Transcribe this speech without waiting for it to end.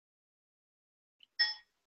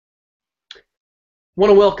Want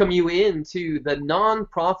to welcome you into the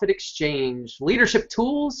Nonprofit Exchange, Leadership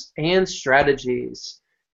Tools and Strategies.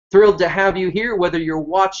 Thrilled to have you here, whether you're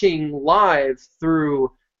watching live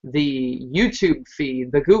through the YouTube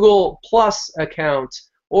feed, the Google Plus account,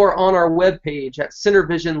 or on our webpage at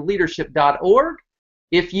centervisionleadership.org.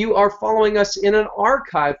 If you are following us in an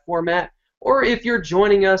archive format, or if you're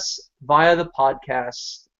joining us via the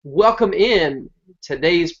podcast, welcome in.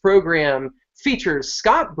 Today's program features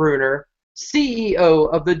Scott Bruner, CEO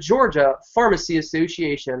of the Georgia Pharmacy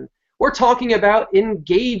Association. We're talking about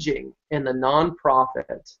engaging in the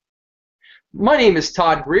nonprofit. My name is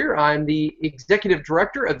Todd Greer. I'm the Executive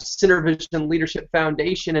Director of CenterVision Leadership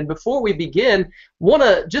Foundation. And before we begin, want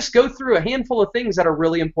to just go through a handful of things that are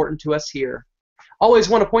really important to us here. Always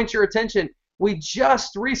want to point your attention. We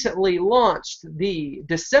just recently launched the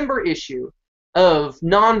December issue of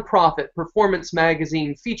Nonprofit Performance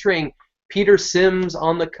Magazine featuring Peter Sims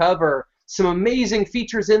on the cover. Some amazing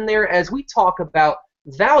features in there as we talk about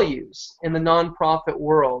values in the nonprofit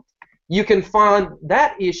world. You can find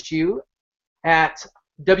that issue at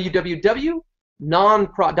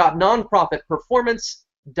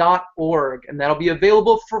www.nonprofitperformance.org, and that'll be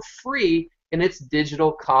available for free in its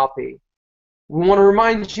digital copy. We want to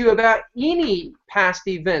remind you about any past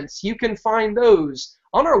events. You can find those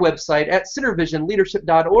on our website at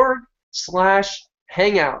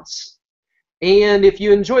centervisionleadership.org/hangouts. And if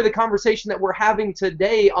you enjoy the conversation that we're having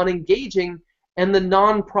today on engaging in the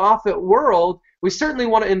nonprofit world, we certainly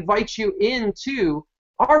want to invite you into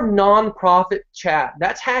our nonprofit chat.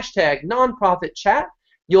 That's hashtag nonprofit chat.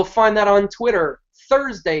 You'll find that on Twitter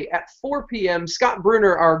Thursday at 4 p.m. Scott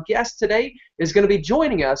Bruner, our guest today, is going to be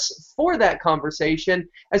joining us for that conversation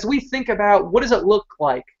as we think about what does it look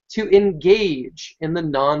like to engage in the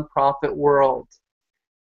nonprofit world.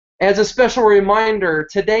 As a special reminder,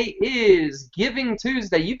 today is Giving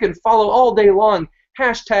Tuesday. You can follow all day long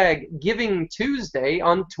hashtag Giving Tuesday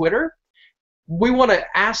on Twitter. We want to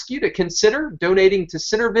ask you to consider donating to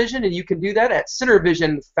CenterVision, and you can do that at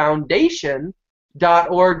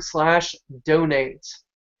centervisionfoundation.org/donate.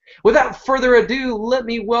 Without further ado, let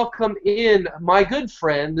me welcome in my good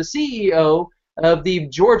friend, the CEO of the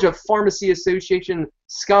Georgia Pharmacy Association,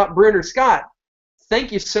 Scott Bruner. Scott,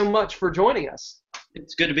 thank you so much for joining us.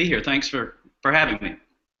 It's good to be here. Thanks for having me.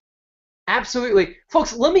 Absolutely.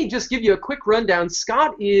 Folks, let me just give you a quick rundown.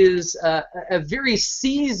 Scott is a very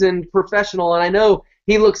seasoned professional, and I know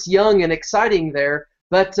he looks young and exciting there,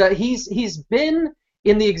 but he's been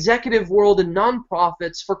in the executive world in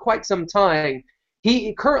nonprofits for quite some time.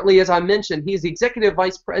 He currently, as I mentioned, he's the Executive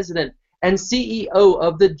Vice President and CEO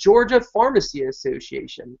of the Georgia Pharmacy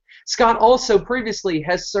Association. Scott also previously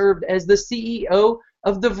has served as the CEO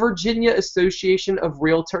of the Virginia Association of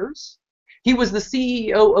Realtors. He was the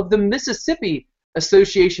CEO of the Mississippi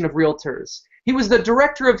Association of Realtors. He was the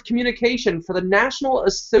Director of Communication for the National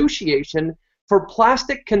Association for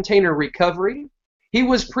Plastic Container Recovery. He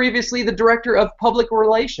was previously the Director of Public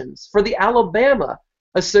Relations for the Alabama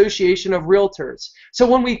Association of Realtors. So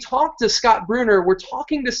when we talk to Scott Bruner, we're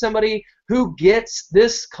talking to somebody who gets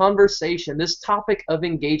this conversation, this topic of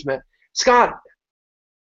engagement. Scott,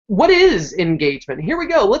 what is engagement? Here we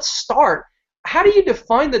go. Let's start. How do you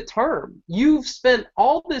define the term? You've spent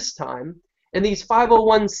all this time in these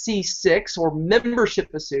 501c6 or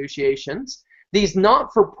membership associations, these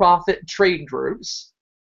not-for-profit trade groups.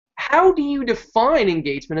 How do you define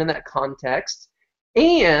engagement in that context?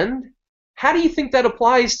 And how do you think that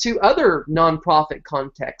applies to other nonprofit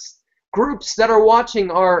contexts? Groups that are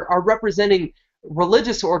watching are representing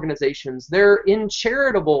religious organizations, they're in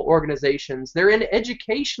charitable organizations, they're in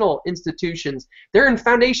educational institutions, they're in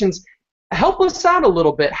foundations. Help us out a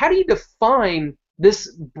little bit. How do you define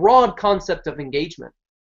this broad concept of engagement?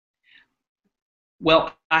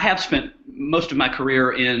 Well, I have spent most of my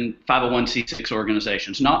career in 501c6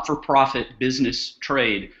 organizations, not-for-profit business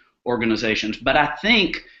trade organizations, but I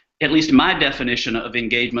think at least my definition of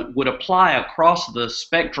engagement would apply across the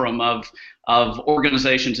spectrum of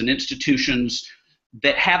organizations and institutions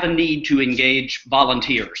that have a need to engage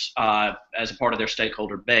volunteers as a part of their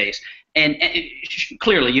stakeholder base. And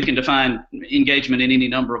clearly you can define engagement in any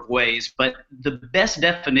number of ways, but the best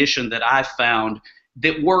definition that I've found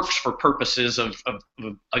that works for purposes of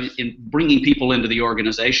in bringing people into the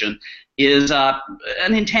organization is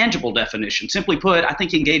an intangible definition. Simply put, I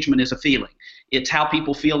think engagement is a feeling. It's how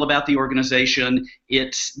people feel about the organization.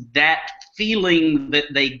 It's that feeling that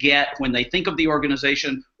they get when they think of the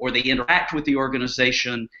organization or they interact with the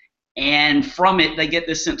organization, and from it they get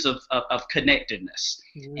this sense of connectedness.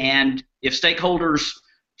 Mm-hmm. And if stakeholders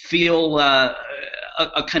feel a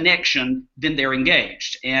connection, then they're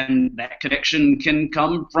engaged, and that connection can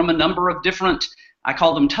come from a number of different I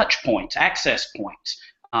call them touch points, access points.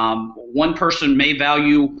 One person may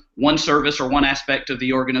value one service or one aspect of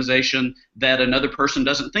the organization that another person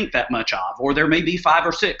doesn't think that much of, or there may be 5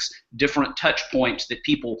 or 6 different touch points that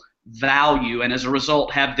people value and as a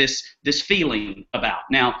result have this feeling about.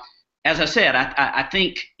 Now, as I said, I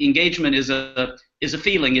think engagement is a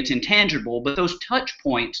feeling. It's intangible, but those touch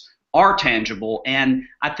points are tangible, and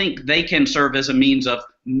I think they can serve as a means of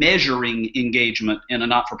measuring engagement in a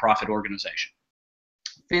not-for-profit organization.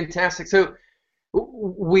 Fantastic. So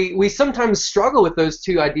we sometimes struggle with those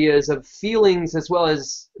two ideas of feelings as well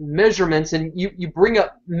as measurements, and you bring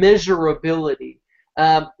up measurability.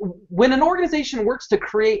 When an organization works to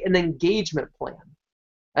create an engagement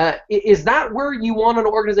plan, is that where you want an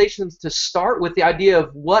organization to start, with the idea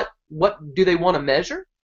of what do they want to measure?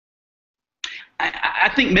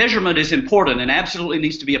 I think measurement is important and absolutely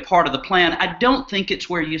needs to be a part of the plan. I don't think it's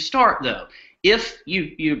where you start, though. If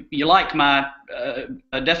you like my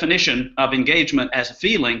definition of engagement as a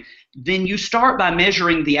feeling, then you start by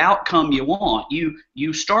measuring the outcome you want.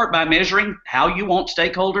 You start by measuring how you want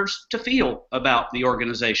stakeholders to feel about the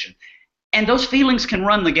organization. And those feelings can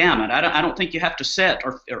run the gamut. I don't think you have to set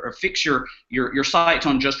or fix your sights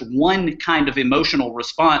on just one kind of emotional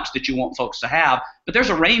response that you want folks to have. But there's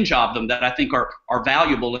a range of them that I think are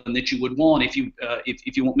valuable and that you would want if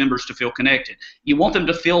you want members to feel connected. You want them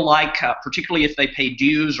to feel like, particularly if they pay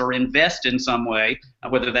dues or invest in some way,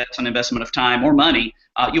 whether that's an investment of time or money,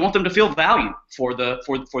 you want them to feel value for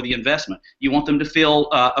the investment. You want them to feel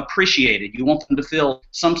appreciated. You want them to feel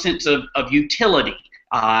some sense of utility.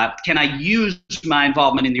 Can I use my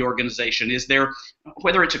involvement in the organization? Is there,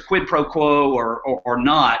 whether it's a quid pro quo or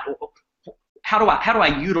not, how do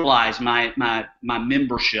I utilize my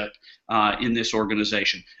membership in this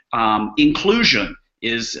organization? Inclusion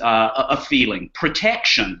is a feeling.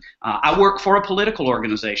 Protection. I work for a political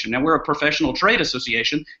organization. Now, we're a professional trade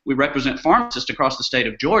association. We represent pharmacists across the state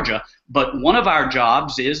of Georgia, but one of our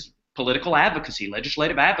jobs is political advocacy,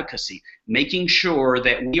 legislative advocacy, making sure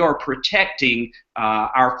that we are protecting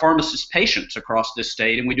our pharmacist patients across this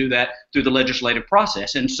state, and we do that through the legislative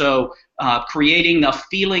process. And so creating a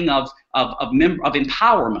feeling of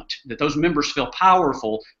empowerment, that those members feel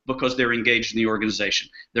powerful because they're engaged in the organization.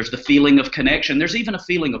 There's the feeling of connection. There's even a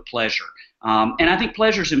feeling of pleasure. And I think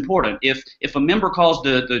pleasure is important. If a member calls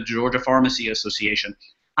the Georgia Pharmacy Association,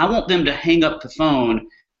 I want them to hang up the phone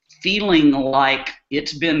feeling like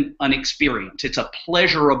it's been an experience. It's a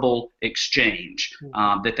pleasurable exchange,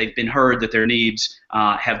 that they've been heard, that their needs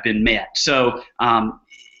have been met. So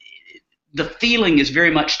the feeling is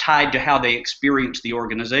very much tied to how they experience the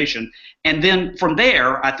organization. And then from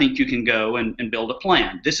there, I think you can go and build a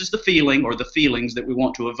plan. This is the feeling or the feelings that we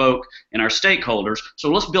want to evoke in our stakeholders.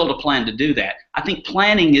 So let's build a plan to do that. I think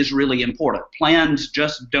planning is really important. Plans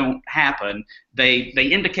just don't happen. They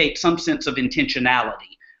indicate some sense of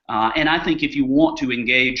intentionality. And I think if you want to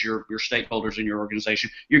engage your stakeholders in your organization,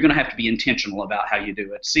 you're going to have to be intentional about how you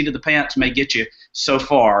do it. Seat of the pants may get you so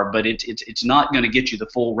far, but it's not going to get you the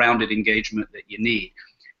full rounded engagement that you need.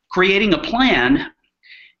 Creating a plan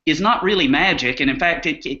is not really magic, and in fact,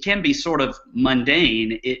 it can be sort of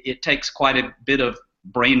mundane. It takes quite a bit of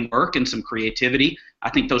brain work and some creativity. I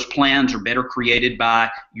think those plans are better created by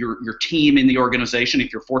your team in the organization.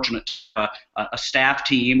 If you're fortunate to have a staff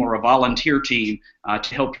team or a volunteer team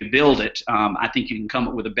to help you build it, I think you can come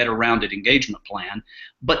up with a better rounded engagement plan.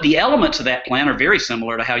 But the elements of that plan are very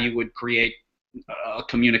similar to how you would create a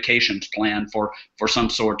communications plan for some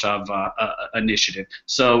sort of initiative.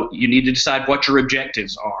 So you need to decide what your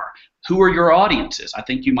objectives are. Who are your audiences? I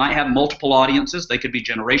think you might have multiple audiences. They could be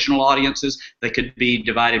generational audiences. They could be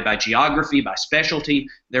divided by geography, by specialty.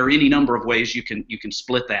 There are any number of ways you can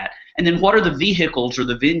split that. And then what are the vehicles or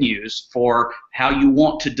the venues for how you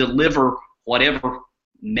want to deliver whatever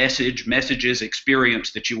messages,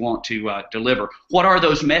 experience that you want to deliver? What are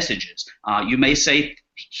those messages? You may say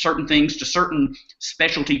certain things to certain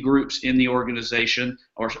specialty groups in the organization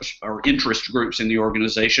or interest groups in the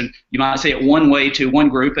organization. You might say it one way to one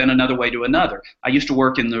group and another way to another. I used to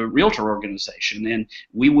work in the realtor organization, and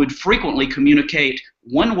we would frequently communicate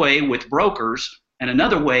one way with brokers and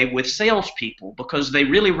another way with salespeople because they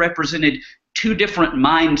really represented two different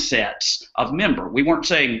mindsets of member. We weren't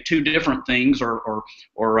saying two different things or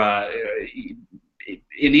in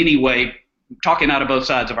any way talking out of both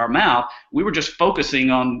sides of our mouth. We were just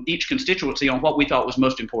focusing on each constituency on what we thought was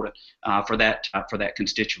most important for that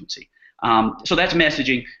constituency. So that's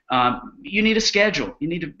messaging. You need a schedule. You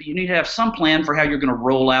need to have some plan for how you're going to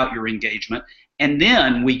roll out your engagement, and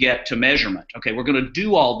then we get to measurement. Okay, we're going to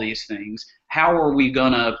do all these things. How are we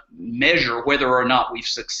going to measure whether or not we've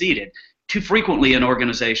succeeded? too frequently in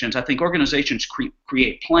organizations, I think organizations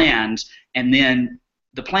create plans, and then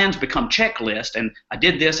the plans become checklists, and I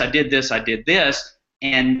did this, I did this, I did this,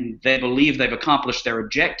 and they believe they've accomplished their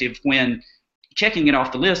objective when checking it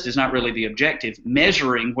off the list is not really the objective.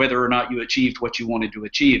 Measuring whether or not you achieved what you wanted to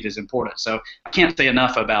achieve is important. So I can't say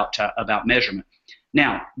enough about measurement.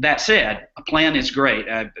 Now, that said, a plan is great.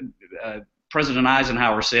 President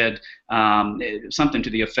Eisenhower said something to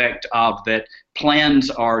the effect of that plans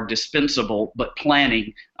are dispensable, but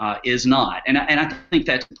planning is not. And I think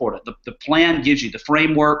that's important. The plan gives you the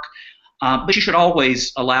framework, but you should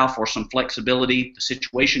always allow for some flexibility. The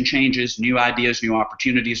situation changes, new ideas, new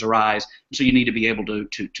opportunities arise, so you need to be able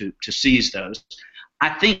to seize those. I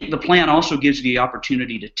think the plan also gives you the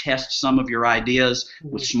opportunity to test some of your ideas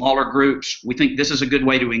with smaller groups. We think this is a good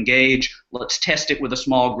way to engage. Let's test it with a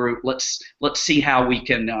small group. Let's see how we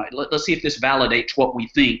can. Let's see if this validates what we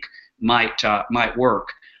think might work.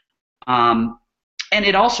 And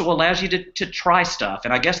it also allows you to try stuff.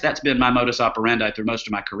 And I guess that's been my modus operandi through most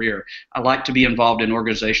of my career. I like to be involved in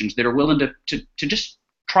organizations that are willing to just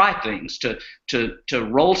try things, to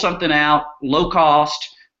roll something out, low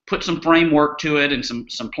cost, put some framework to it and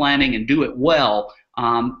some planning and do it well,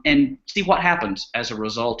 and see what happens as a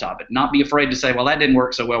result of it. Not be afraid to say, well, that didn't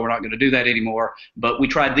work so well, we're not going to do that anymore, but we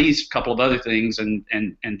tried these couple of other things and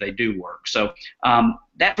they do work. So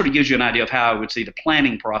that sort of gives you an idea of how I would see the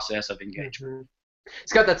planning process of engagement.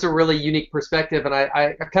 Scott, that's a really unique perspective, and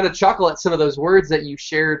I kind of chuckle at some of those words that you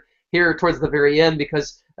shared here towards the very end,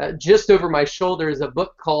 because just over my shoulder is a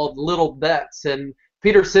book called Little Bets, and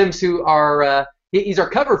Peter Sims, who he's our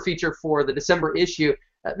cover feature for the December issue.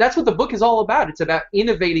 That's what the book is all about. It's about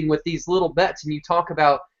innovating with these little bets, and you talk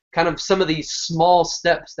about kind of some of these small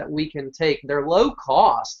steps that we can take. They're low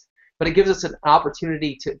cost, but it gives us an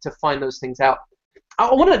opportunity to find those things out.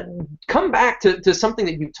 I want to come back to something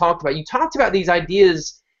that you talked about. You talked about these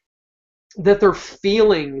ideas that they're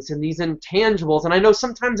feelings and these intangibles, and I know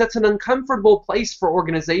sometimes that's an uncomfortable place for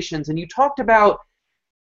organizations, and you talked about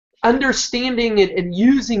understanding and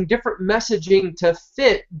using different messaging to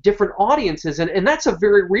fit different audiences, and that's a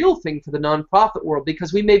very real thing for the nonprofit world,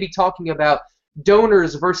 because we may be talking about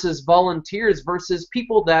donors versus volunteers versus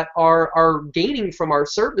people that are gaining from our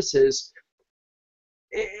services,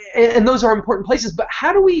 and those are important places. But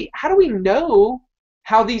how do we know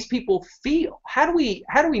how these people feel? How do we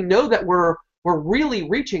know that we're really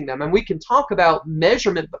reaching them? And we can talk about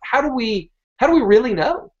measurement, but how do we really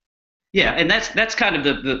know? Yeah, and that's kind of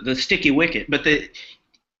the sticky wicket. But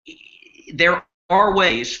there are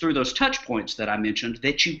ways through those touch points that I mentioned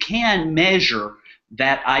that you can measure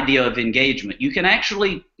that idea of engagement. You can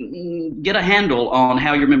actually get a handle on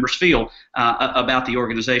how your members feel about the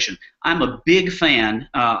organization. I'm a big fan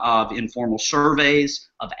of informal surveys,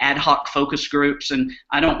 of ad hoc focus groups, and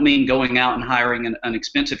I don't mean going out and hiring an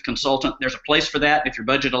expensive consultant. There's a place for that. If your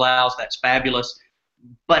budget allows, that's fabulous.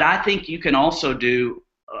 But I think you can also do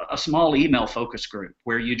a small email focus group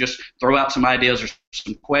where you just throw out some ideas or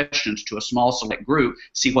some questions to a small select group,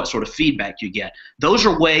 see what sort of feedback you get. Those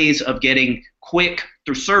are ways of getting quick,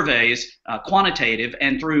 through surveys, quantitative,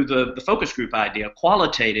 and through the focus group idea,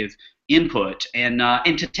 qualitative input, and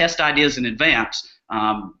to test ideas in advance,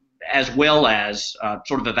 as well as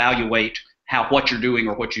sort of evaluate how what you're doing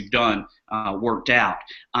or what you've done worked out.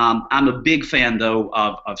 I'm a big fan, though,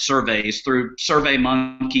 of surveys through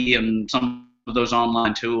SurveyMonkey and some of those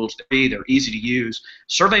online tools. They're easy to use.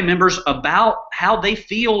 Survey members about how they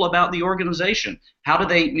feel about the organization. How do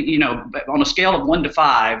they, on a scale of 1 to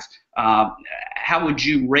 5, how would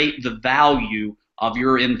you rate the value of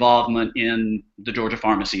your involvement in the Georgia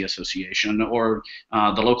Pharmacy Association or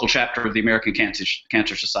the local chapter of the American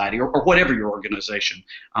Cancer Society, or whatever your organization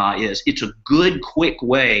is? It's a good, quick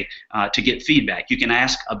way to get feedback. You can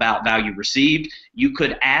ask about value received. You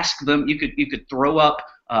could ask them, you could throw up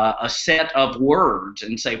a set of words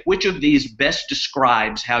and say, which of these best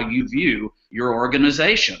describes how you view your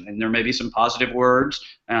organization? And there may be some positive words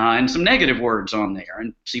and some negative words on there,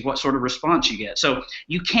 and see what sort of response you get. So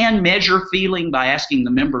you can measure feeling by asking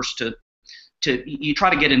the members you try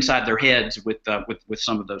to get inside their heads with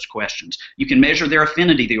some of those questions. You can measure their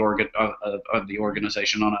affinity of the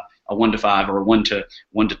organization on a 1 to 5 or a 1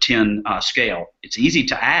 to 10 scale. It's easy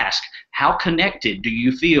to ask, how connected do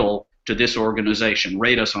you feel to this organization?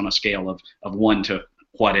 Rate us on a scale of 1 to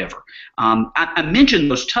whatever. I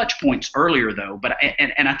mentioned those touch points earlier, though, but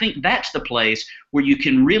I think that's the place where you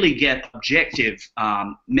can really get objective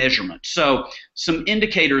measurement. So some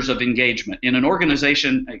indicators of engagement in an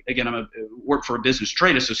organization. Again, I work for a business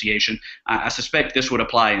trade association. I suspect this would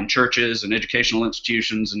apply in churches and educational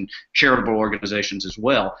institutions and charitable organizations as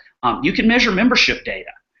well. You can measure membership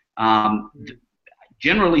data.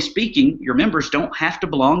 Generally speaking, your members don't have to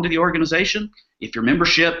belong to the organization. If your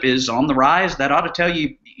membership is on the rise, that ought to tell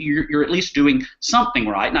you you're at least doing something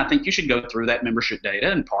right. And I think you should go through that membership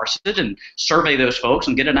data and parse it and survey those folks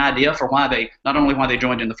and get an idea for not only why they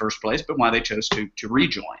joined in the first place, but why they chose to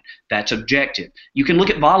rejoin. That's objective. You can look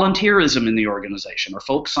at volunteerism in the organization. Are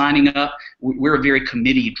folks signing up? We're a very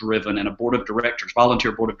committee-driven and a board of directors,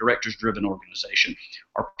 volunteer board of directors-driven organization.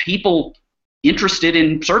 Are people interested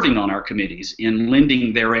in serving on our committees, in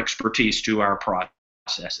lending their expertise to our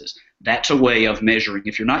processes? That's a way of measuring.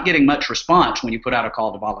 If you're not getting much response when you put out a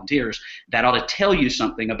call to volunteers, that ought to tell you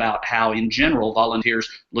something about how, in general, volunteers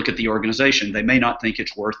look at the organization. They may not think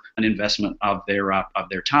it's worth an investment of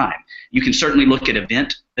their time. You can certainly look at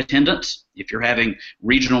event attendance. If you're having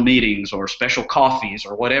regional meetings or special coffees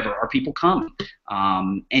or whatever, are people coming?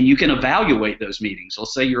 And you can evaluate those meetings.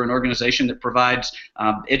 Let's say you're an organization that provides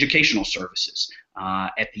educational services.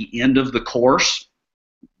 At the end of the course,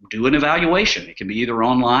 do an evaluation. It can be either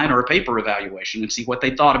online or a paper evaluation, and see what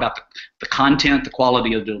they thought about the content, the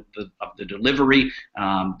quality of the delivery,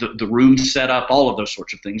 the room setup. All of those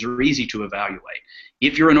sorts of things are easy to evaluate.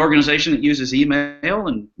 If you're an organization that uses email,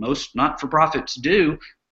 and most not-for-profits do,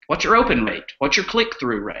 what's your open rate? What's your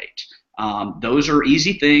click-through rate? Those are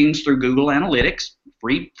easy things through Google Analytics,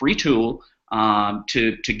 free tool,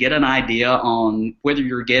 to get an idea on whether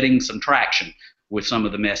you're getting some traction with some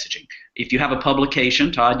of the messaging. If you have a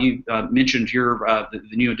publication, Todd, you mentioned the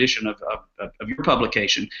new edition of your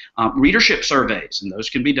publication, readership surveys, and those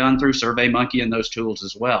can be done through SurveyMonkey and those tools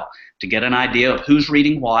as well, to get an idea of who's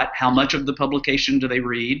reading what, how much of the publication do they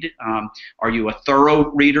read. Are you a thorough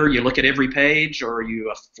reader? You look at every page, or are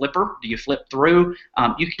you a flipper? Do you flip through?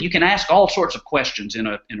 You can ask all sorts of questions in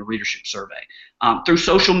a readership survey. Through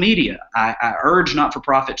social media, I urge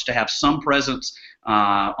not-for-profits to have some presence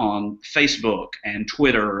on Facebook and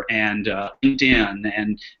Twitter and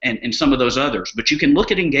LinkedIn and some of those others. But you can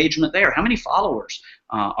look at engagement there. How many followers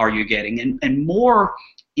are you getting? And more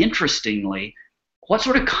interestingly, what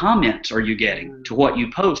sort of comments are you getting to what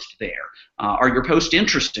you post there? Are your posts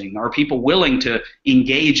interesting? Are people willing to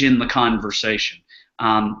engage in the conversation?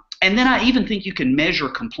 And then I even think you can measure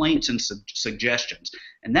complaints and suggestions.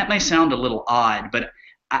 And that may sound a little odd, but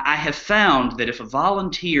I have found that if a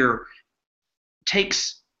volunteer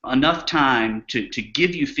takes enough time to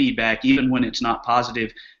give you feedback, even when it's not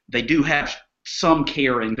positive, they do have some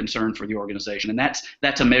care and concern for the organization, and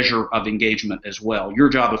that's a measure of engagement as well. Your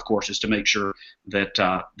job, of course, is to make sure that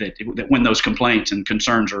that when those complaints and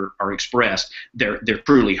concerns are expressed, they're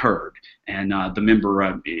truly heard, and the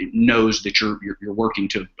member knows that you're working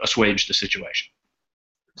to assuage the situation.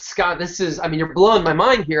 Scott, you're blowing my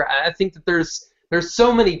mind here. I think that there's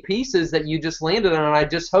so many pieces that you just landed on, and I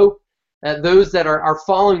just hope those that are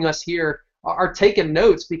following us here are taking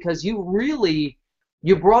notes, because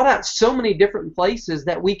you brought out so many different places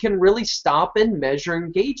that we can really stop and measure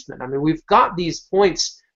engagement. I mean, we've got these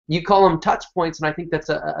points, you call them touch points, and I think that's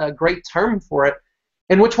a great term for it,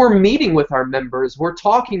 in which we're meeting with our members, we're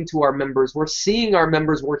talking to our members, we're seeing our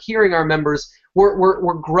members, we're hearing our members,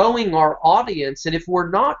 we're growing our audience, and if we're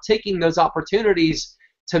not taking those opportunities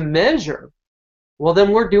to measure, well,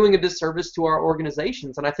 then we're doing a disservice to our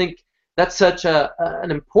organizations, and I think that's such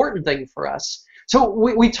an important thing for us. So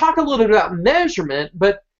we talk a little bit about measurement,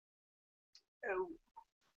 but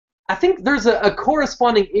I think there's a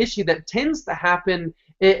corresponding issue that tends to happen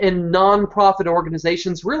in nonprofit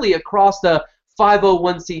organizations, really across the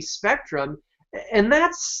 501c spectrum, and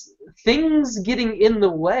that's things getting in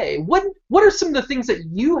the way. What are some of the things that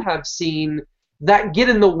you have seen that get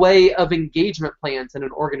in the way of engagement plans in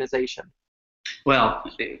an organization? Well,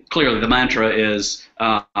 clearly the mantra is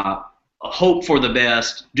hope for the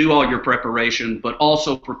best, do all your preparation, but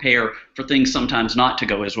also prepare for things sometimes not to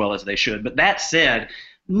go as well as they should. But that said,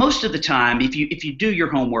 most of the time, if you do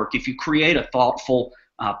your homework, if you create a thoughtful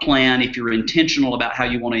plan, if you're intentional about how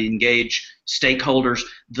you want to engage stakeholders,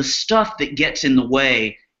 the stuff that gets in the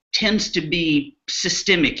way tends to be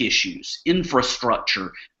systemic issues,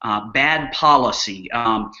 infrastructure, bad policy.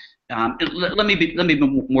 Let me be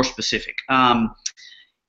more specific.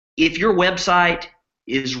 If your website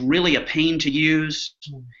is really a pain to use,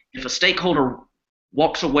 if a stakeholder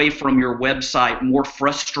walks away from your website more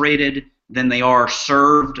frustrated than they are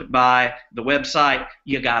served by the website,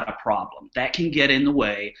 you got a problem. That can get in the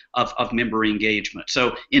way of member engagement.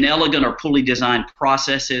 So inelegant or poorly designed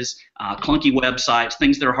processes, clunky websites,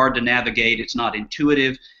 things that are hard to navigate, it's not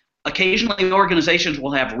intuitive. Occasionally organizations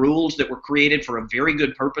will have rules that were created for a very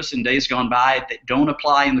good purpose in days gone by that don't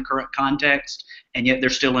apply in the current context, and yet they're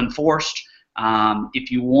still enforced.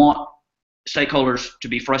 If you want stakeholders to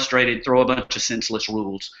be frustrated, throw a bunch of senseless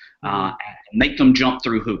rules, and make them jump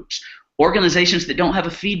through hoops. Organizations that don't have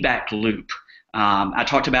a feedback loop. I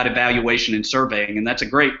talked about evaluation and surveying, and that's a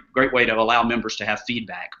great way to allow members to have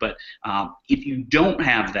feedback. But if you don't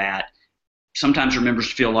have that, sometimes your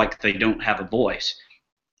members feel like they don't have a voice.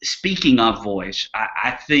 Speaking of voice,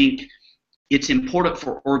 I think it's important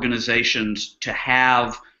for organizations to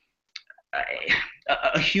have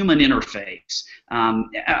a human interface.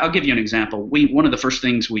 I'll give you an example. One of the first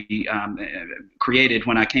things we created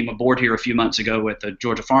when I came aboard here a few months ago with the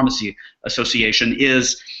Georgia Pharmacy Association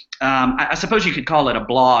is, I suppose you could call it a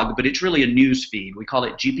blog, but it's really a news feed. We call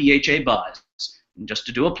it GPHA Buzz. And just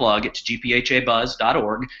to do a plug, it's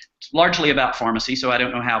gphabuzz.org. It's largely about pharmacy, so I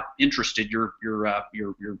don't know how interested your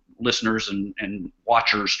listeners and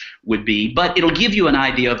watchers would be, but it'll give you an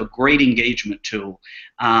idea of a great engagement tool.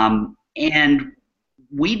 And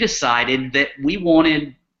we decided that we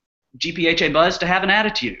wanted GPHA Buzz to have an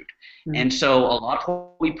attitude. And so a lot of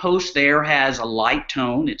what we post there has a light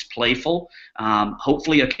tone. It's playful.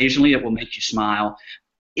 Hopefully, occasionally, it will make you smile.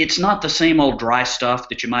 It's not the same old dry stuff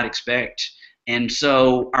that you might expect. And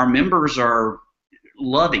so our members are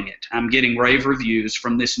loving it. I'm getting rave reviews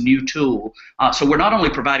from this new tool. So we're not only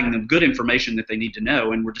providing them good information that they need to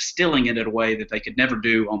know, and we're distilling it in a way that they could never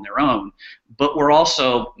do on their own, but we're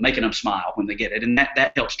also making them smile when they get it, and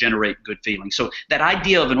that helps generate good feelings. So that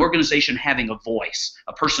idea of an organization having a voice,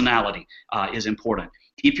 a personality, is important.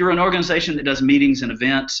 If you're an organization that does meetings and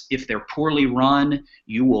events, if they're poorly run,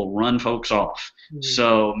 you will run folks off.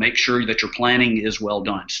 So make sure that your planning is well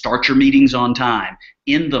done. Start your meetings on time.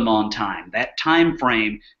 End them on time. That time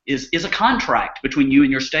frame is a contract between you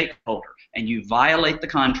and your stakeholder, and you violate the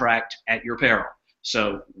contract at your peril.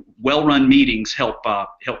 So well-run meetings help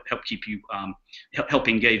keep you help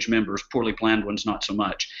engage members. Poorly planned ones, not so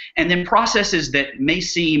much. And then processes that may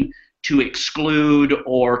seem to exclude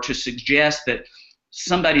or to suggest that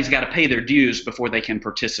somebody's got to pay their dues before they can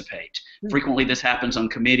participate. Frequently this happens on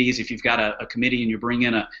committees. If you've got a committee and you bring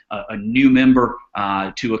in a new member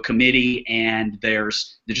to a committee, and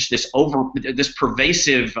there's just this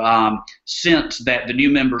pervasive sense that the new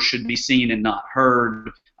member should be seen and not heard,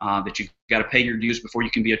 that you've got to pay your dues before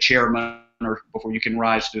you can be a chairman or before you can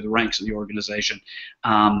rise through the ranks of the organization.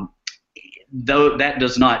 Though that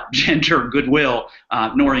does not engender goodwill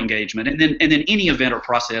nor engagement, and then any event or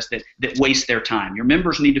process that wastes their time. Your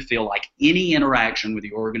members need to feel like any interaction with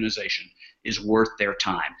the organization is worth their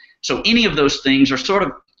time. So any of those things are sort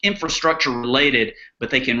of infrastructure related, but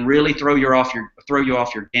they can really throw you off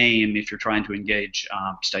your game if you're trying to engage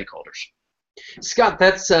stakeholders. Scott,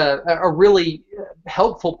 that's a really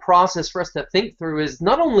helpful process for us to think through. Is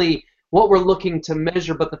not only what we're looking to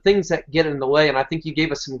measure, but the things that get in the way, and I think you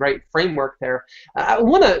gave us some great framework there. I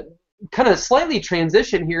want to kind of slightly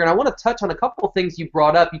transition here, and I want to touch on a couple of things you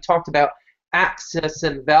brought up. You talked about access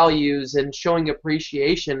and values and showing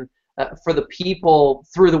appreciation for the people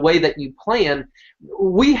through the way that you plan.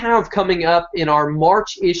 We have coming up in our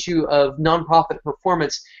March issue of Nonprofit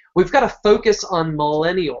Performance, we've got to focus on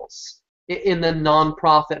millennials in the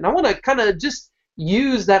nonprofit, and I want to kind of just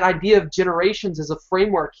use that idea of generations as a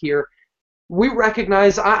framework here. We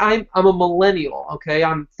recognize I'm a millennial, okay?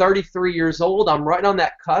 I'm 33 years old. I'm right on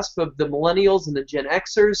that cusp of the millennials and the Gen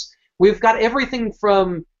Xers. We've got everything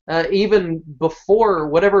from even before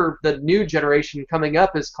whatever the new generation coming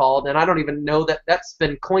up is called, and I don't even know that that's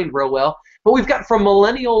been coined real well, but we've got from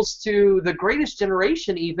millennials to the greatest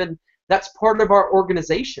generation even that's part of our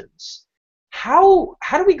organizations. How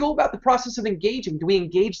do we go about the process of engaging? Do we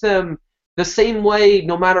engage them the same way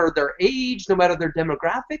no matter their age, no matter their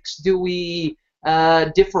demographics? Do we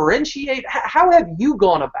differentiate? How have you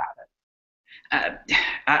gone about it?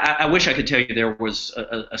 I wish I could tell you there was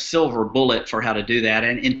a silver bullet for how to do that.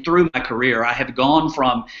 And through my career, I have gone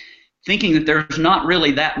from thinking that there's not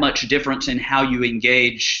really that much difference in how you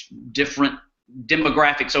engage different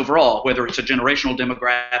demographics overall, whether it's a generational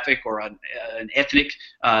demographic or an ethnic,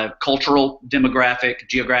 cultural demographic,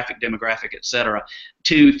 geographic demographic, etc.,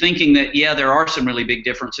 to thinking that, yeah, there are some really big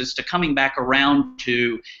differences, to coming back around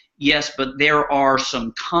to, yes, but there are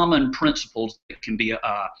some common principles that can be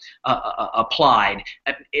applied.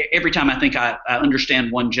 Every time I think I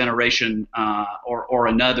understand one generation or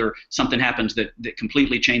another, something happens that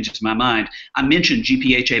completely changes my mind. I mentioned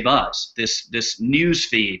GPHA Buzz, this news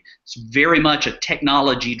feed. It's very much a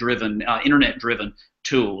technology-driven, internet-driven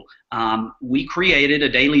tool. We created a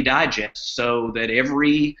daily digest so that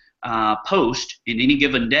every post in any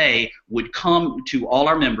given day would come to all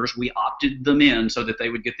our members. We opted them in so that they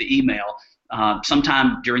would get the email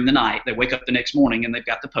sometime during the night. They wake up the next morning and they've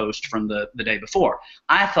got the post from the day before.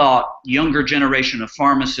 I thought, younger generation of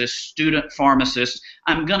pharmacists, student pharmacists,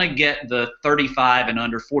 I'm going to get the 35 and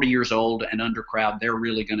under, 40 years old and under crowd. They're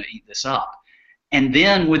really going to eat this up. And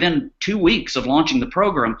then within 2 weeks of launching the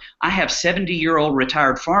program, I have 70-year-old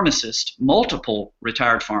retired pharmacists, multiple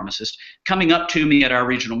retired pharmacists, coming up to me at our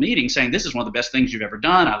regional meeting saying, this is one of the best things you've ever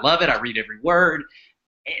done. I love it. I read every word.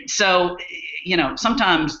 And so,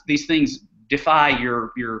 sometimes these things defy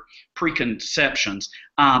your preconceptions.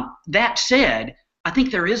 That said, I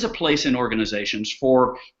think there is a place in organizations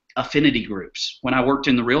for affinity groups. When I worked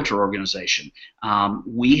in the realtor organization,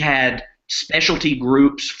 we had specialty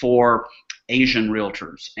groups for Asian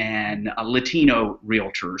realtors and Latino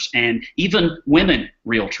realtors and even women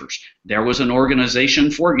realtors. There was an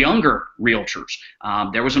organization for younger realtors.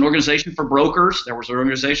 There was an organization for brokers. There was an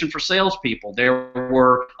organization for salespeople. There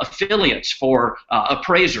were affiliates for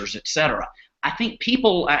appraisers, etc. I think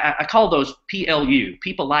people, I call those PLU,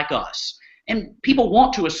 people like us. And people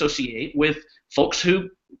want to associate with folks who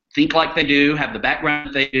think like they do, have the background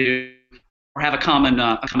that they do, or have a common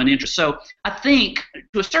interest. So I think,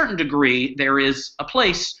 to a certain degree, there is a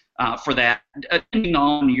place for that, depending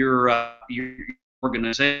on your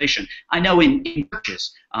organization. I know in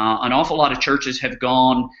churches, an awful lot of churches have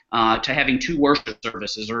gone to having 2 worship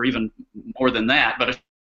services, or even more than that, but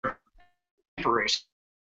a temporary.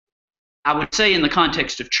 I would say in the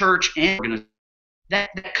context of church and organization,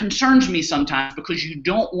 that concerns me sometimes, because you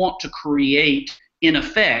don't want to create, in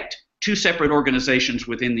effect, 2 separate organizations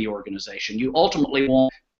within the organization. You ultimately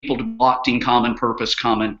want people to be locked in common purpose,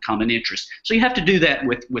 common interest. So you have to do that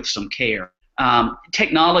with some care.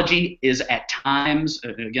 Technology is at times,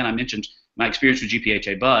 again, I mentioned my experience with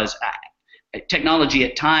GPHA Buzz. Technology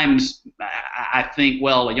at times, I think,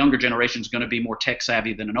 well, a younger generation is going to be more tech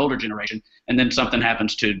savvy than an older generation, and then something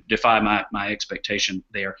happens to defy my expectation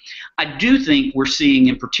there. I do think we're seeing,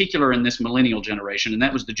 in particular in this millennial generation, and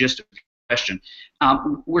that was the gist of question.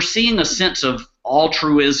 We're seeing a sense of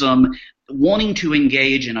altruism, wanting to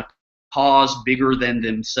engage in a cause bigger than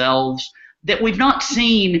themselves, that we've not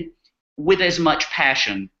seen with as much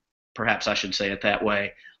passion, perhaps I should say it that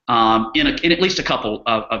way, in at least a couple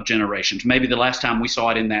of generations. Maybe the last time we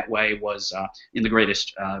saw it in that way was in the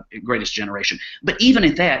greatest generation. But even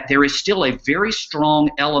at that, there is still a very strong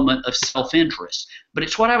element of self-interest. But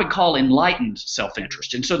it's what I would call enlightened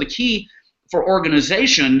self-interest. And so the key for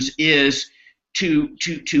organizations is to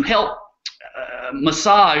help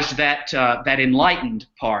massage that enlightened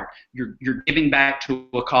part. You're giving back to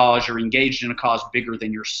a cause. You're engaged in a cause bigger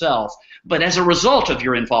than yourself. But as a result of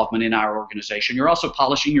your involvement in our organization, you're also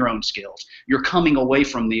polishing your own skills. You're coming away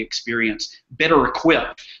from the experience better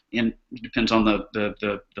equipped. And it depends on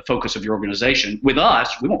the focus of your organization. With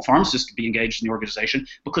us, we want pharmacists to be engaged in the organization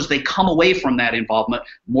because they come away from that involvement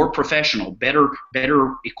more professional, better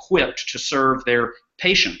equipped to serve their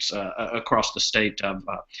patients across the state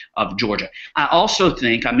of Georgia. I also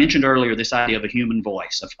think, I mentioned earlier this idea of a human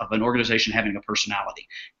voice, of an organization having a personality.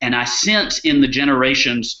 And I sense in the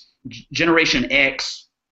Generation X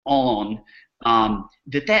on,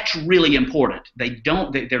 that's really important.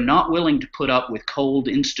 They're not willing to put up with cold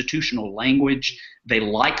institutional language. They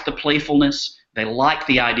like the playfulness. They like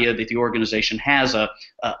the idea that the organization has a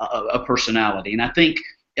personality. And I think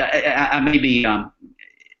I maybe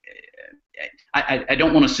I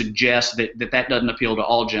don't want to suggest that doesn't appeal to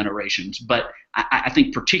all generations, but I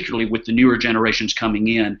think particularly with the newer generations coming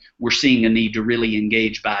in, we're seeing a need to really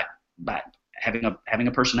engage by having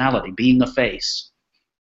a personality, being a face.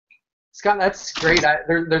 Scott, that's great.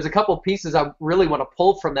 There's a couple of pieces I really want to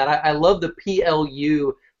pull from that. I love the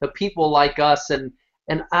PLU, the people like us, and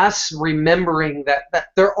us remembering that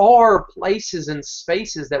there are places and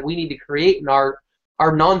spaces that we need to create in our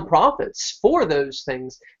nonprofits for those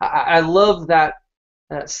things. I love that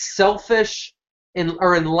selfish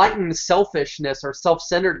or enlightened selfishness or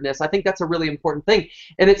self-centeredness. I think that's a really important thing.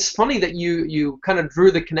 And it's funny that you kind of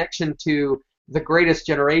drew the connection to the greatest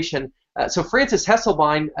generation. So Frances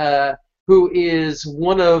Hesselbein, who is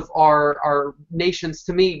one of our nation's,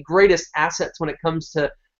 to me, greatest assets when it comes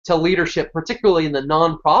to leadership, particularly in the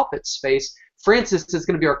nonprofit space. Frances is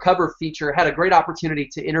going to be our cover feature. Had a great opportunity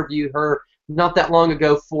to interview her not that long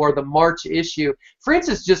ago for the March issue.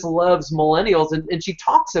 Frances just loves millennials, and she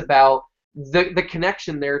talks about the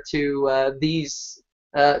connection there to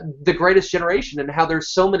the greatest generation and how there's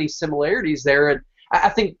so many similarities there. And I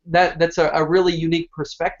think that's a really unique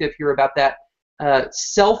perspective here about that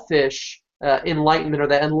selfish enlightenment, or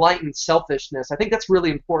that enlightened selfishness. I think that's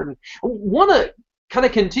really important. I want to kind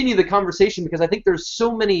of continue the conversation because I think there's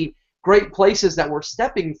so many great places that we're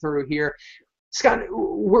stepping through here. Scott,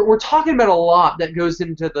 we're talking about a lot that goes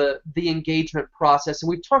into the engagement process, and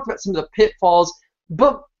we've talked about some of the pitfalls,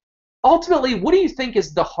 but ultimately, what do you think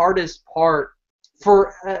is the hardest part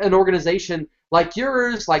for an organization like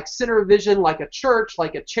yours, like Center Vision, like a church,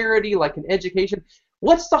 like a charity, like an education?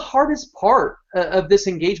 What's the hardest part of this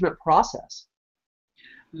engagement process?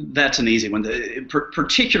 That's an easy one.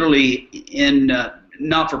 Particularly in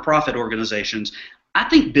not-for-profit organizations, I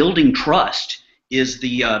think building trust is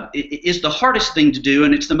the hardest thing to do,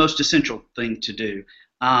 and it's the most essential thing to do.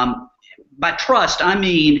 By trust, I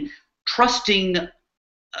mean trusting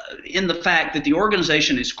in the fact that the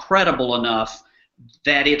organization is credible enough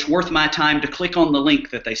that it's worth my time to click on the link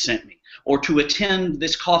that they sent me, or to attend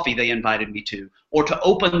this coffee they invited me to, or to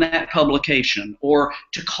open that publication, or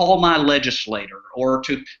to call my legislator, or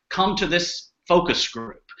to come to this focus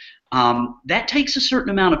group. That takes a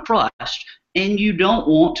certain amount of trust, and you don't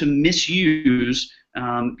want to misuse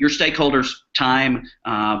your stakeholders' time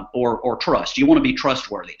or trust. You want to be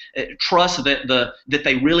trustworthy. Trust that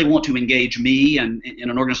they really want to engage me, and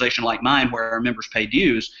in an organization like mine where our members pay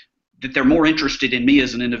dues, that they're more interested in me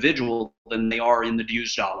as an individual than they are in the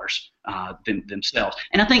dues dollars themselves.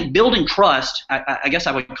 And I think building trust, I guess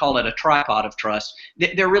I would call it a tripod of trust.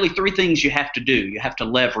 There are really three things you have to do. You have to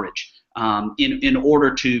leverage in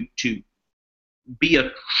order to be a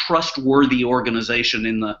trustworthy organization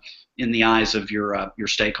in the eyes of your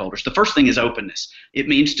stakeholders. The first thing is openness. It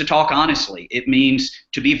means to talk honestly. It means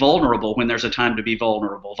to be vulnerable when there's a time to be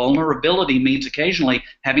vulnerable. Vulnerability means occasionally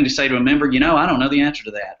having to say to a member, I don't know the answer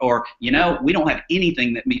to that, or we don't have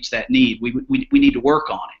anything that meets that need. We need to work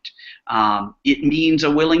on it. It means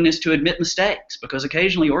a willingness to admit mistakes, because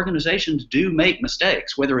occasionally organizations do make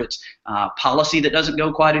mistakes, whether it's policy that doesn't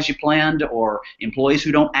go quite as you planned, or employees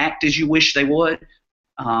who don't act as you wish they would.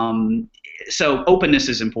 So openness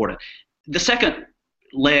is important. The second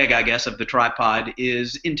leg, I guess, of the tripod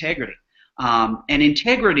is integrity. And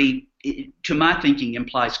integrity, to my thinking,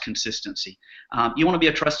 implies consistency. You want to be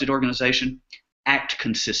a trusted organization? Act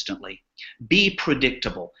consistently. Be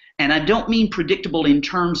predictable. And I don't mean predictable in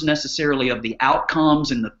terms necessarily of the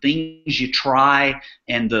outcomes and the things you try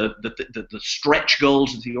and the stretch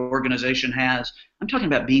goals that the organization has. I'm talking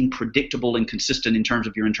about being predictable and consistent in terms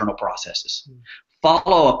of your internal processes.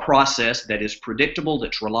 Follow a process that is predictable,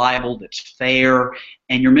 that's reliable, that's fair,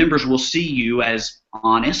 and your members will see you as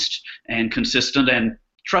honest and consistent and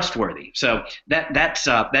trustworthy. So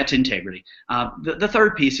that's integrity. The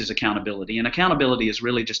third piece is accountability, and accountability is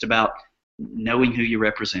really just about knowing who you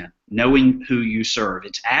represent, knowing who you serve.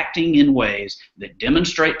 It's acting in ways that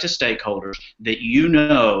demonstrate to stakeholders that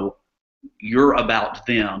you're about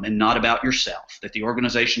them and not about yourself, that the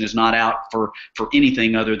organization is not out for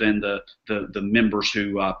anything other than the members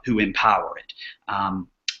who empower it.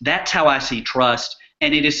 That's how I see trust,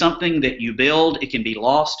 and it is something that you build. It can be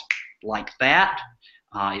lost like that.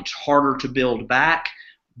 It's harder to build back,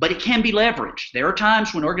 but it can be leveraged. There are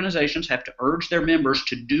times when organizations have to urge their members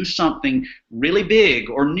to do something really big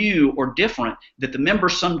or new or different that the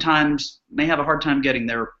members sometimes may have a hard time getting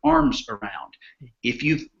their arms around. If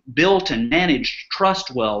you've built and managed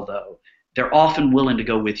trust well, though, they're often willing to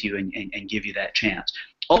go with you and give you that chance.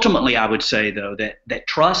 Ultimately, I would say, though, that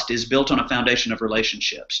trust is built on a foundation of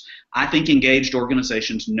relationships. I think engaged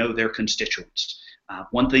organizations know their constituents.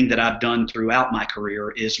 One thing that I've done throughout my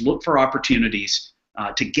career is look for opportunities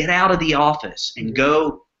to get out of the office and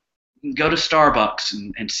go to Starbucks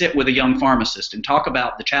and sit with a young pharmacist and talk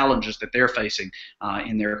about the challenges that they're facing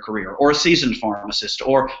in their career, or a seasoned pharmacist,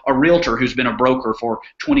 or a realtor who's been a broker for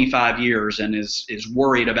 25 years and is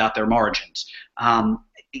worried about their margins.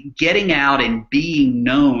 Getting out and being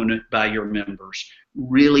known by your members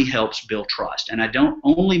really helps build trust. And I don't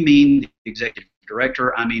only mean the executive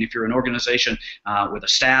director. I mean, if you're an organization with a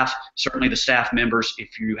staff, certainly the staff members.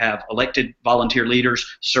 If you have elected volunteer leaders,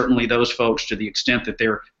 certainly those folks, to the extent that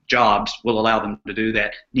their jobs will allow them to do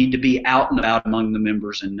that, need to be out and about among the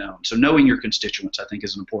members and known. So knowing your constituents, I think,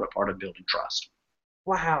 is an important part of building trust.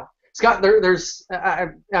 Wow. Scott,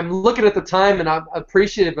 I'm looking at the time, and I'm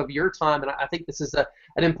appreciative of your time, and I think this is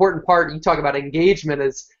an important part. You talk about engagement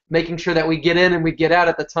as making sure that we get in and we get out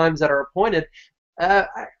at the times that are appointed.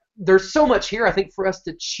 There's so much here, I think, for us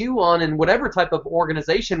to chew on in whatever type of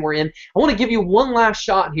organization we're in. I want to give you one last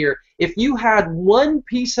shot here. If you had one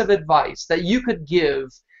piece of advice that you could give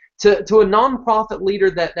to a nonprofit leader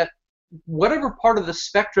that whatever part of the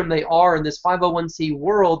spectrum they are in this 501c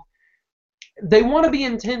world, they want to be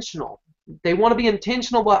intentional. They want to be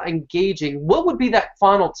intentional about engaging. What would be that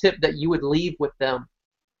final tip that you would leave with them?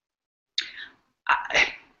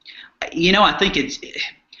 I think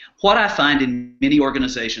What I find in many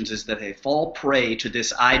organizations is that they fall prey to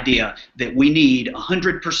this idea that we need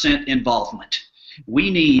 100% involvement.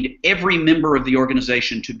 We need every member of the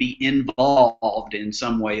organization to be involved in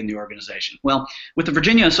some way in the organization. Well, with the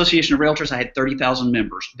Virginia Association of Realtors, I had 30,000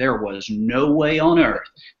 members. There was no way on earth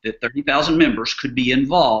that 30,000 members could be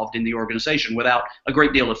involved in the organization without a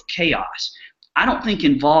great deal of chaos. I don't think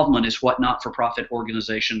involvement is what not-for-profit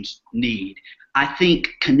organizations need. I think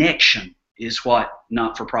connection is what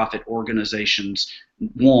not-for-profit organizations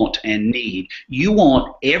want and need. You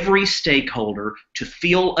want every stakeholder to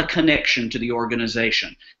feel a connection to the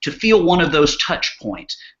organization, to feel one of those touch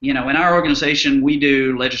points. You know, in our organization, we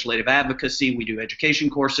do legislative advocacy, we do education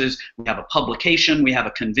courses, we have a publication, we have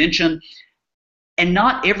a convention, and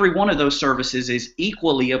not every one of those services is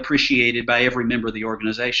equally appreciated by every member of the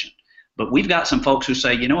organization. But we've got some folks who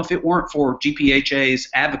say, you know, if it weren't for GPHA's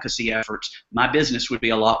advocacy efforts, my business would be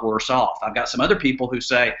a lot worse off. I've got some other people who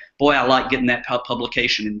say, boy, I like getting that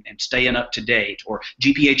publication and staying up to date, or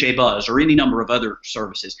GPHA Buzz, or any number of other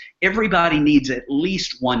services. Everybody needs at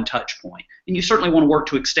least one touch point. And you certainly want to work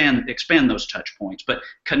to expand those touch points. But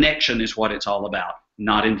connection is what it's all about,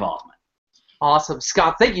 not involvement. Awesome.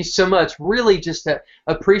 Scott, thank you so much. Really just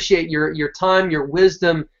appreciate your time, your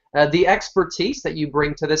wisdom, the expertise that you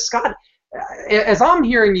bring to this. Scott, as I'm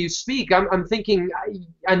hearing you speak, I'm thinking,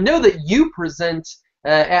 I know that you present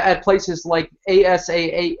at places like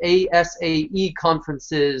ASAE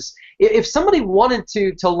conferences. If somebody wanted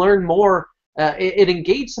to learn more and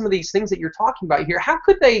engage some of these things that you're talking about here, how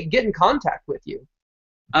could they get in contact with you?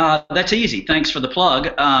 That's easy. Thanks for the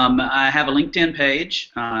plug. I have a LinkedIn page.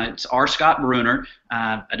 It's R. Scott Bruner.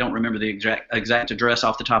 I don't remember the exact address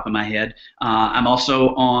off the top of my head. I'm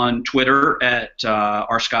also on Twitter at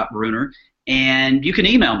R. Scott Bruner. And you can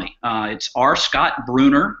email me. It's R. Scott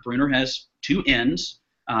Bruner. Bruner has 2 N's.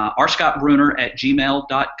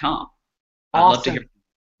 rscottbruner@gmail.com. I'd love to hear.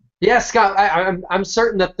 Yeah, Scott, I'm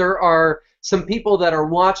certain that there are some people that are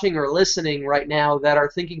watching or listening right now that are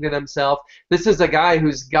thinking to themselves, this is a guy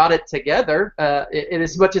who's got it together, and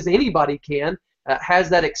as much as anybody can, has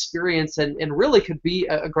that experience and really could be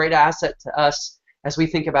a great asset to us as we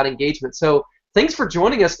think about engagement. So thanks for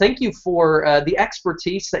joining us. Thank you for the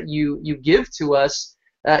expertise that you give to us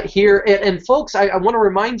here. And folks, I want to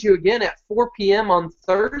remind you again, at 4 p.m. on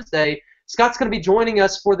Thursday, Scott's going to be joining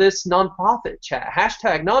us for this nonprofit chat,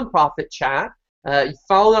 #nonprofitchat. You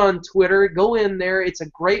follow it on Twitter. Go in there. It's a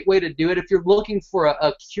great way to do it. If you're looking for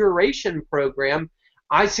a curation program,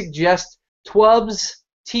 I suggest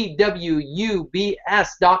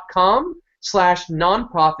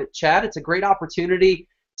twubs.com/nonprofitchat. It's a great opportunity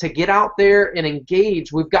to get out there and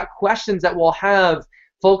engage. We've got questions that we'll have.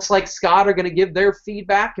 Folks like Scott are going to give their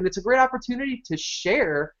feedback, and it's a great opportunity to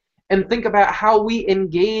share and think about how we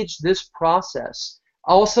engage this process.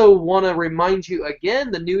 I also want to remind you again,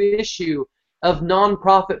 the new issue of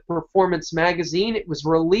Nonprofit Performance Magazine. It was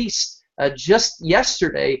released just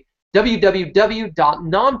yesterday,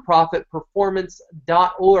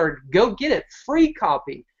 www.nonprofitperformance.org. Go get it, free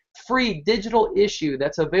copy, free digital issue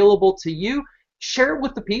that's available to you. Share it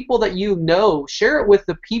with the people that you know. Share it with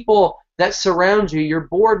the people that surround you, your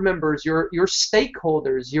board members, your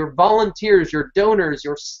stakeholders, your volunteers, your donors,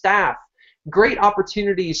 your staff. Great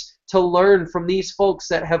opportunities to learn from these folks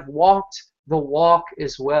that have walked the walk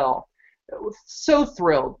as well. So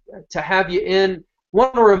thrilled to have you in.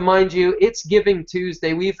 Want to remind you, it's Giving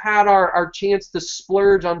Tuesday. We've had our chance to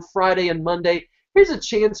splurge on Friday and Monday. Here's a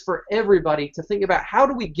chance for everybody to think about, how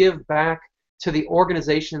do we give back to the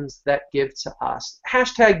organizations that give to us?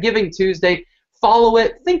 #Giving Tuesday. Follow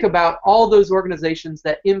it. Think about all those organizations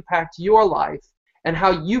that impact your life and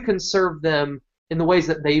how you can serve them in the ways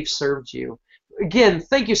that they've served you. Again,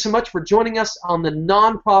 thank you so much for joining us on the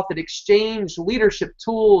Nonprofit Exchange, Leadership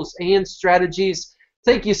Tools and Strategies.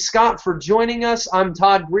 Thank you, Scott, for joining us. I'm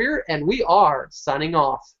Todd Greer, and we are signing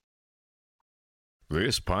off.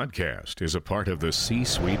 This podcast is a part of the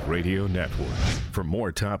C-Suite Radio Network. For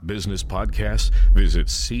more top business podcasts, visit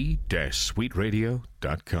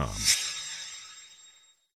c-suiteradio.com.